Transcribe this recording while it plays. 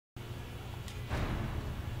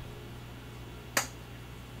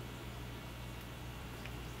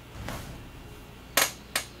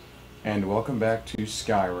And welcome back to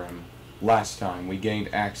Skyrim. Last time we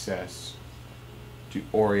gained access to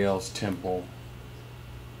Auriels' temple.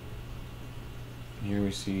 Here we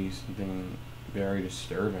see something very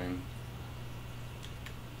disturbing.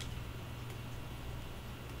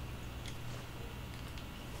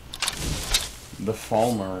 The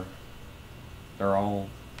falmer. They're all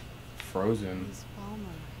frozen. These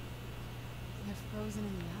falmer. They're frozen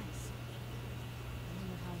in the ice. I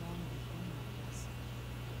wonder how long they've been like this.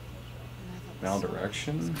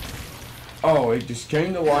 Maldirection? Oh, it just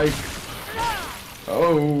came to life.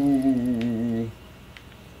 Oh. Do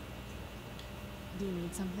you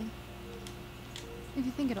need something? If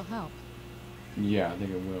you think it'll help. Yeah, I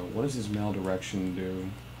think it will. What does this maldirection do?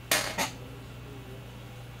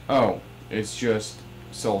 Oh, it's just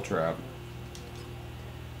soul trap.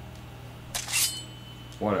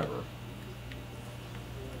 Whatever.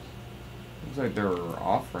 Looks like there are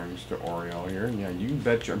offerings to Auriel here. Yeah, you can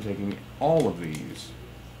bet I'm taking all of these.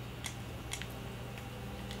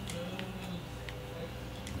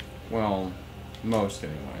 Well, most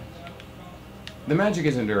anyway. The magic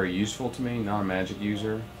isn't very useful to me, not a magic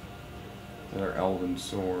user. Another elven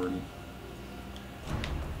sword.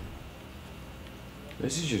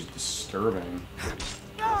 This is just disturbing.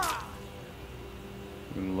 I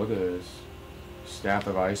mean, look at this. Staff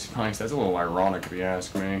of Ice Spikes. That's a little ironic if you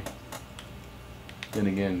ask me. Then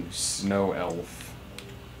again, Snow Elf.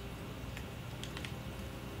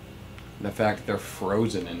 The fact that they're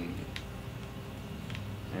frozen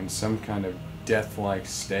in some kind of death-like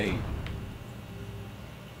state.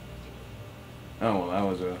 Oh, well, that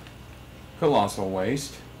was a colossal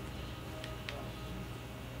waste.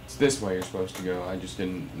 It's this way you're supposed to go. I just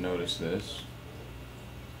didn't notice this.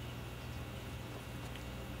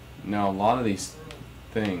 Now, a lot of these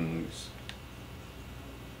things,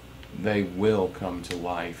 they will come to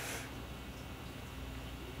life.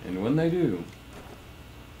 And when they do,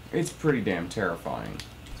 it's pretty damn terrifying.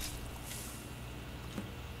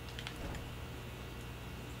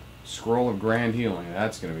 Scroll of Grand Healing,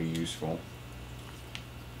 that's going to be useful.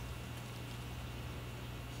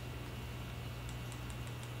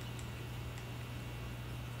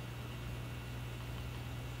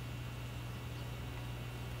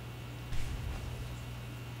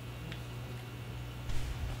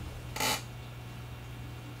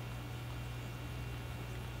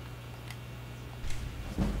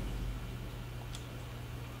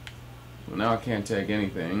 Well, now I can't take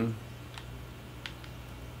anything.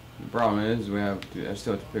 The problem is I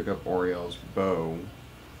still have to pick up Auriel's bow.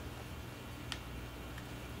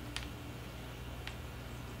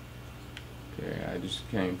 Okay, I just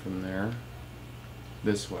came from there.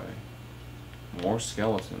 This way. More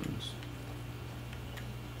skeletons.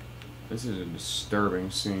 This is a disturbing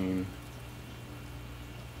scene.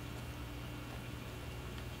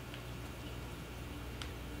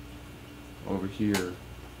 Over here.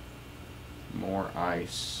 More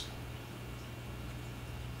ice.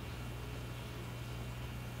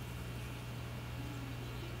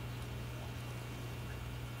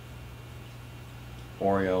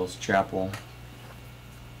 Auriel's chapel.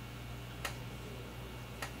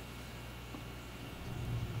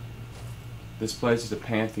 This place is a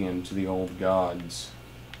pantheon to the old gods.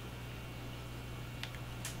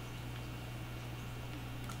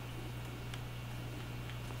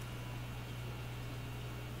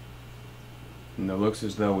 And it looks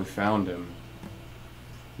as though we found him.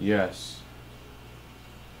 Yes.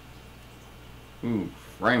 Ooh,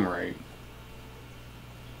 frame rate.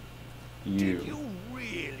 Did you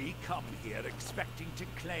really come here expecting to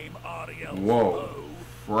claim Auriel's Whoa, bow?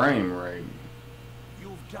 frame rate.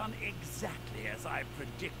 You've done exactly as I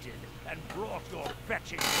predicted and brought your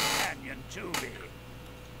fetching companion to me.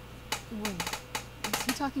 Wait, is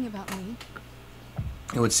he talking about me?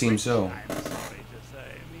 It would seem so. I'm sorry to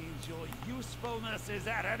say means your usefulness is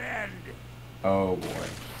at an end. Oh boy.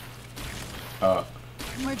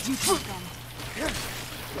 Where'd you come from?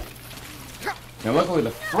 Now luckily the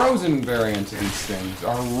frozen variants of these things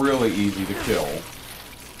are really easy to kill.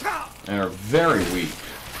 And are very weak.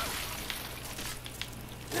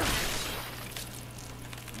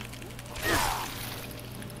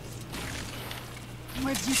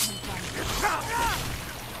 Where'd you come from?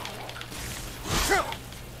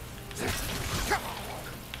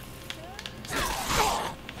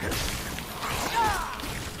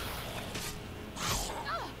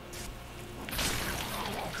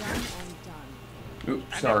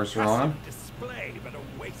 Oops, sorry, Serana. Display, but a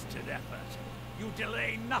wasted effort. You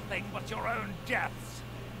delay nothing but your own deaths.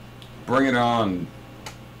 Bring it on.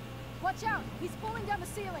 Watch out! He's falling down the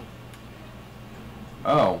ceiling!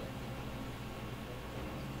 Oh.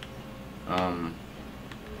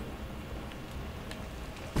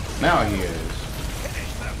 Now he is.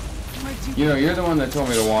 You know, you're the one that told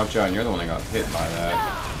me to watch out, and you're the one that got hit by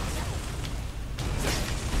that.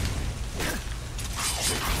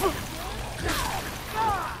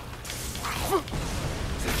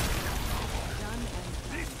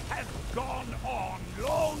 This has gone on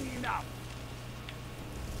long enough.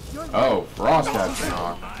 Oh, Frost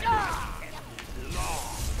Astronaut.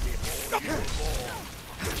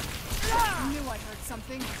 I knew I heard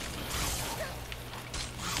something.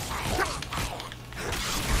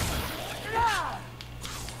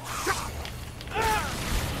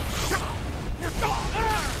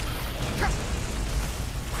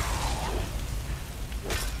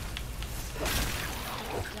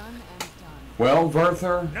 Well,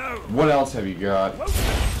 Werther, what else have you got?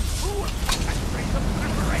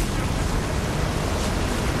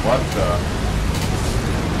 What the?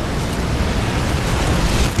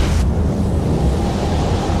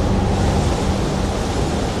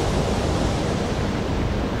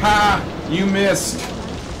 Ha! You missed!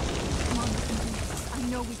 Come on, we can do this. I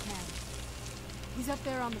know we can. He's up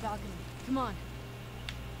there on the balcony. Come on.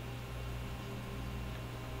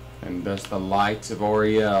 And thus the light of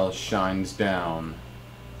Auriels shines down.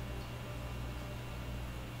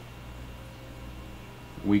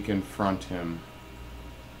 We confront him,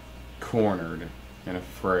 cornered and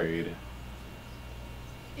afraid.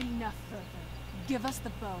 Enough, Werther. Give us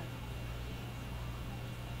the bow.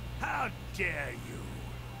 How dare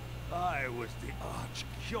you? I was the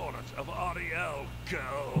arch-curate of Auriel,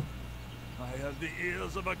 girl. I had the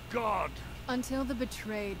ears of a god. Until the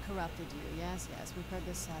betrayed corrupted you. Yes, yes, we've heard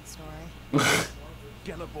this sad story.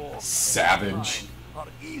 Gelibor Savage. are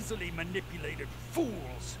easily manipulated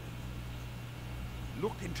fools.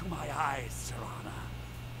 Look into my eyes, Serana.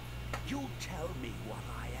 You tell me what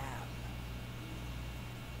I am.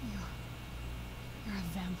 You're a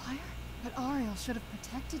vampire? But Auriel should have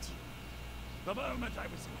protected you. The moment I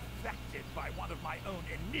was infected by one of my own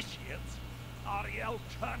initiates, Auriel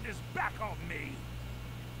turned his back on me.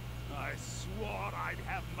 I swore I'd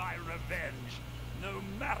have my revenge, no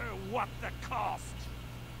matter what the cost.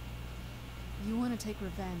 You want to take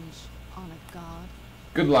revenge on a god?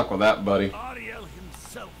 Good luck with that, buddy. Auriel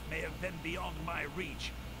himself may have been beyond my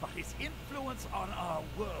reach, but his influence on our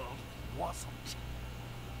world wasn't.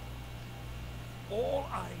 All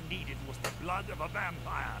I needed was the blood of a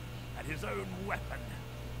vampire and his own weapon,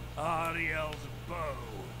 Auriel's bow.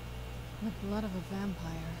 The blood of a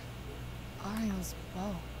vampire. Auriel's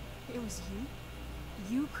bow. It was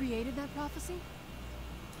you? You created that prophecy?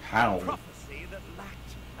 How? A prophecy that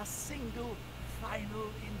lacked a single final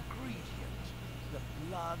ingredient. The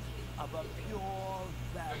blood of a pure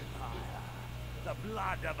vampire. The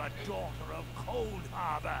blood of a daughter of Cold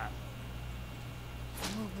Harbor.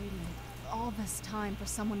 You were waiting all this time for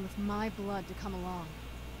someone with my blood to come along.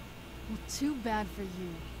 Well, too bad for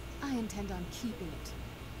you. I intend on keeping it.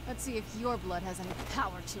 Let's see if your blood has any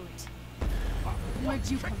power to it. Where'd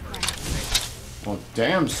you come from? Well,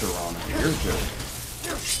 damn, Serana, you're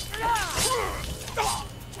just...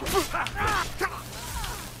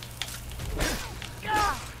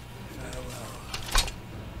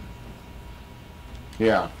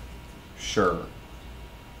 Yeah, sure.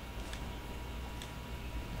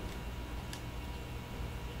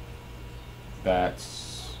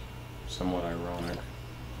 That's somewhat ironic.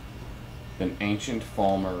 An ancient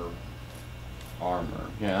falmer armor.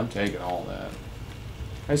 Yeah, I'm taking all that.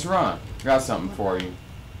 Hey, Serana, got something for you.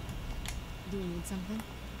 Do you need something?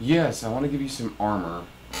 Yes, I want to give you some armor,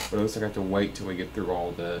 but it looks like I have to wait till we get through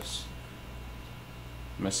all this.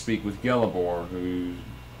 I'm going to speak with Gelibor, who,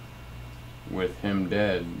 with him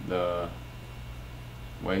dead, the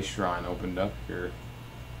way shrine opened up here.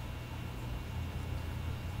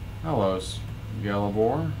 Hello,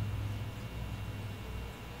 Gelibor.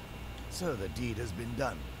 So the deed has been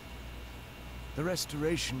done. The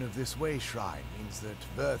restoration of this way shrine means that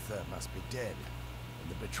Werther must be dead, and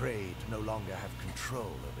the betrayed no longer have control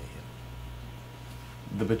over him.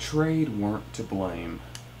 The betrayed weren't to blame.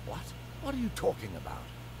 What? What are you talking about?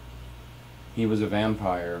 He was a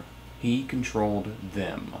vampire. He controlled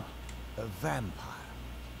them. A vampire?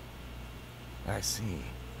 I see.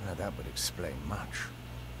 Now that would explain much.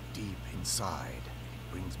 Deep inside,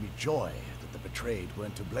 it brings me joy that the betrayed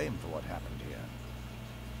weren't to blame for what happened here.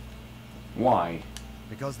 Why?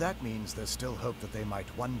 Because that means there's still hope that they might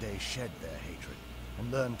one day shed their hatred and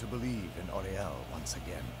learn to believe in Auriel once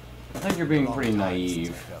again. I think you're being pretty Long time since naive.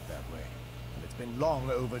 I felt that way, and it's been long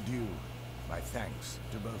overdue. My thanks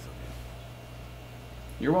to both of you.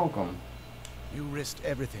 You're welcome. You risked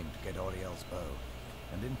everything to get Auriel's bow,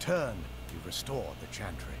 and in turn, you restored the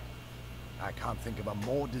Chantry. I can't think of a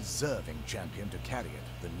more deserving champion to carry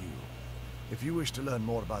it than you. If you wish to learn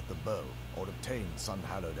more about the bow, or obtain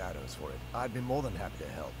sun-hallowed arrows for it, I'd be more than happy to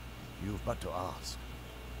help. You've but to ask.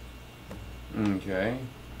 Okay.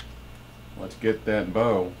 Let's get that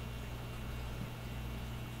bow.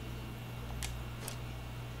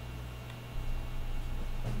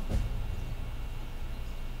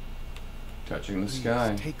 Touching the Please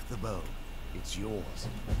sky. take the bow. It's yours.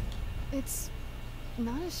 It's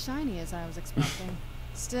not as shiny as I was expecting.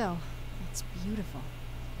 Still, it's beautiful.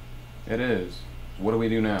 It is. What do we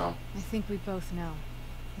do now? I think we both know.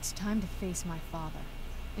 It's time to face my father.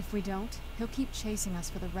 If we don't, he'll keep chasing us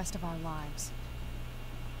for the rest of our lives.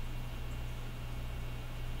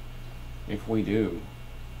 If we do,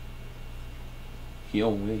 he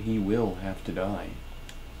will have to die.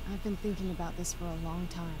 I've been thinking about this for a long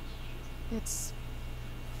time. It's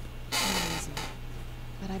not easy,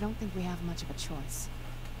 but I don't think we have much of a choice.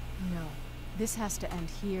 No, this has to end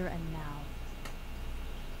here and now.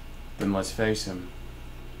 Then let's face him.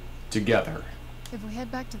 Together. If we head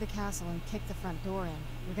back to the castle and kick the front door in,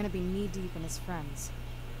 we're gonna be knee-deep in his friends.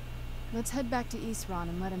 Let's head back to Eastron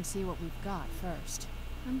and let him see what we've got first.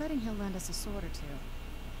 I'm betting he'll lend us a sword or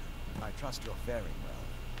two. I trust you're faring well.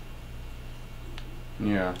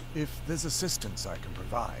 Yeah. If there's assistance I can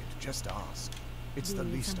provide, just ask. It's Do the you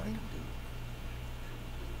need least I something? can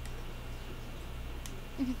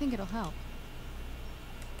do. If you think it'll help.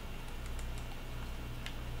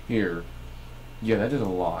 Here. Yeah, that did a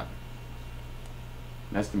lot.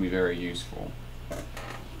 That's going to be very useful.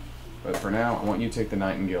 But for now, I want you to take the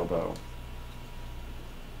Nightingale bow.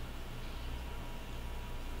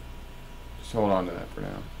 Just hold on to that for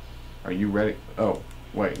now. Are you ready? Oh,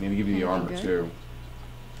 wait, need to give you the Anything armor good? too.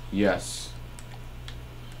 Yes.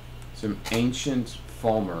 Some ancient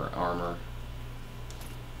falmer armor.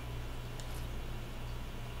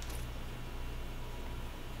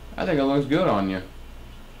 I think it looks good on you.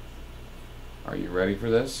 Are you ready for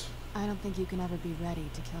this? I don't think you can ever be ready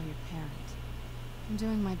to kill your parent. I'm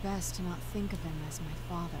doing my best to not think of him as my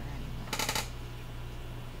father anymore.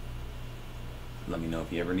 Let me know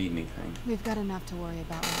if you ever need anything. We've got enough to worry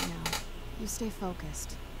about right now. You stay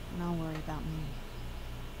focused, and I'll worry about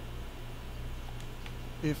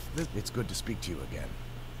me. It's good to speak to you again.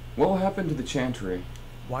 What will happen to the Chantry?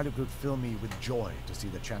 While it would fill me with joy to see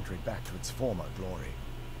the Chantry back to its former glory,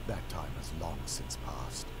 that time has long since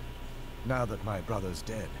passed. Now that my brother's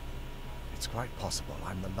dead, it's quite possible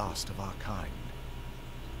I'm the last of our kind.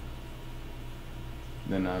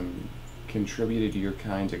 Then I'm contributed to your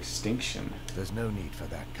kind's extinction. There's no need for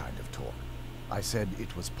that kind of talk. I said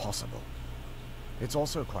it was possible. It's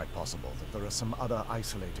also quite possible that there are some other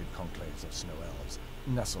isolated conclaves of snow elves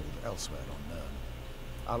nestled elsewhere on Nirn.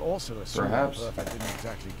 I'll also assume Perhaps. that Earth didn't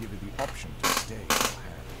exactly give you the option to stay in your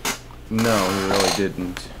hand. No, he really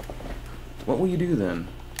didn't. What will you do then?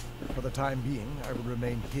 For the time being, I will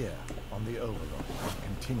remain here on the Overlord and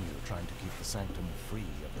continue trying to keep the Sanctum free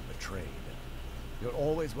of the betrayed. You're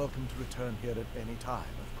always welcome to return here at any time,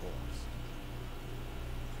 of course.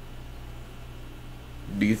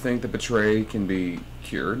 Do you think the betrayed can be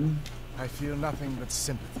cured? I feel nothing but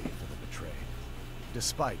sympathy for the betrayed,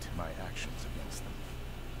 despite my actions against them.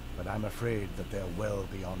 But I'm afraid that they're well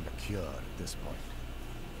beyond a cure at this point.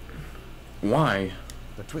 Why?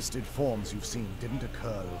 The twisted forms you've seen didn't occur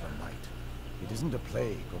overnight. It isn't a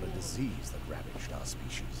plague or a disease that ravaged our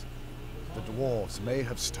species. The dwarves may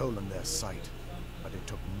have stolen their sight, but it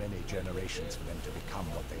took many generations for them to become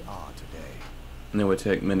what they are today. And it would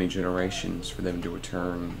take many generations for them to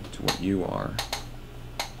return to what you are.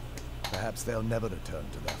 Perhaps they'll never return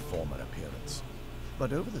to their former appearance.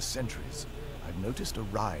 But over the centuries, I've noticed a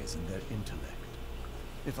rise in their intellect.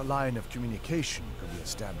 If a line of communication could be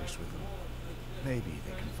established with them, maybe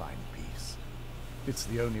they can find peace. It's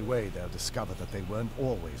the only way they'll discover that they weren't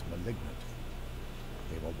always malignant.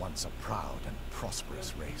 They were once a proud and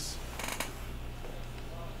prosperous race.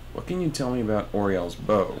 What can you tell me about Auriel's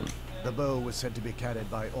bow? The bow was said to be carried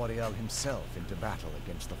by Auriel himself into battle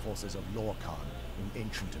against the forces of Lorkhan in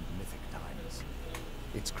ancient and mythic times.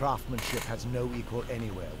 Its craftsmanship has no equal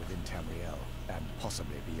anywhere within Tamriel, and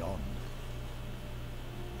possibly beyond.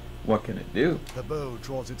 What can it do? The bow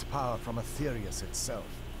draws its power from Aetherius itself,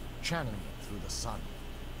 channeling it through the sun.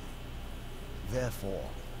 Therefore,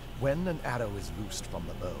 when an arrow is loosed from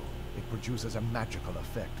the bow, it produces a magical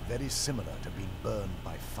effect very similar to being burned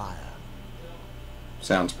by fire.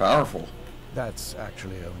 Sounds powerful. That's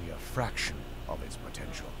actually only a fraction of its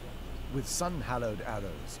potential. With sun-hallowed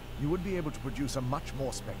arrows, you would be able to produce a much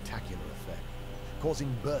more spectacular effect,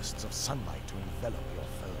 causing bursts of sunlight to envelop your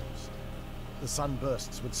foes. The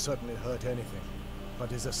sunbursts would certainly hurt anything,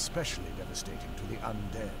 but is especially devastating to the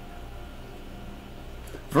undead.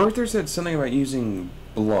 Werther said something about using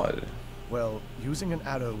blood. Well, using an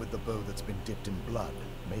arrow with the bow that's been dipped in blood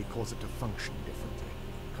may cause it to function differently,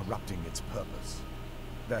 corrupting its purpose.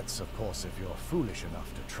 That's, of course, if you're foolish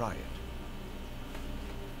enough to try it.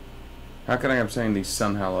 How can I obtain these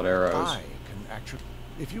sun-hallowed arrows? I can actually...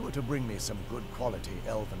 If you were to bring me some good quality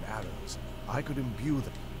elven arrows, I could imbue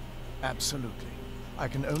them. Absolutely. I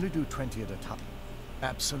can only do 20 at a time.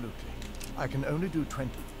 Absolutely. I can only do 20...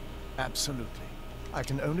 Absolutely. I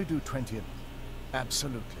can only do 20 at...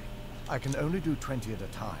 Absolutely. I can only do 20 at a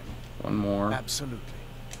time. One more. Absolutely.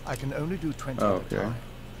 I can only do 20 at a time.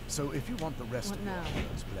 So if you want the rest of your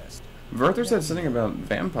arrows blessed... Werther said something about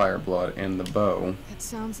vampire blood and the bow. It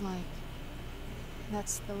sounds like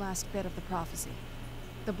that's the last bit of the prophecy.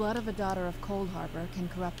 The blood of a daughter of Cold Harbor can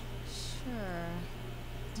corrupt... Sure.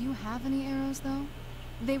 Do you have any arrows, though?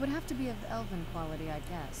 They would have to be of elven quality, I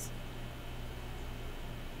guess.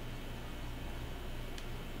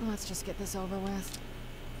 Let's just get this over with.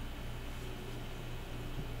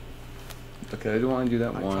 Okay, I don't want to do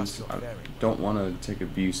that once. I don't want to take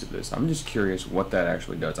abuse of this. I'm just curious what that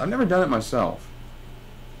actually does. I've never done it myself.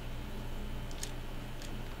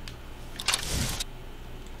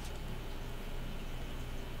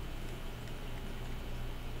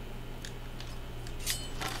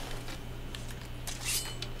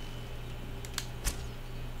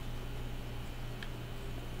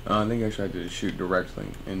 I think actually I did shoot directly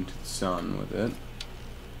into the sun with it.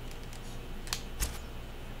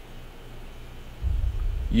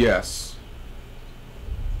 Yes.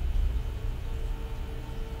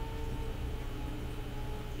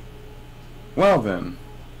 Well then.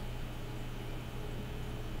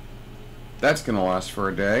 That's gonna last for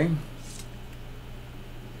a day.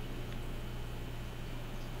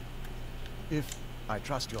 If I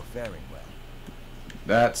trust you're faring well.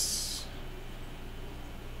 That's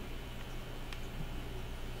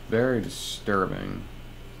very disturbing.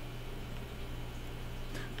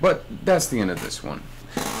 But that's the end of this one.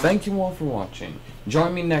 Thank you all for watching.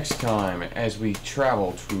 Join me next time as we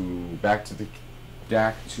travel back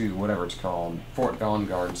to whatever it's called, Fort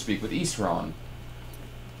Vanguard, and speak with Eastron.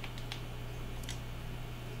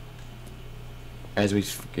 As we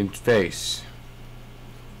can face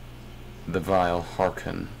the vile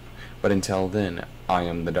Harkon. But until then, I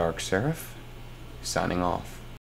am the Dark Seraph, signing off.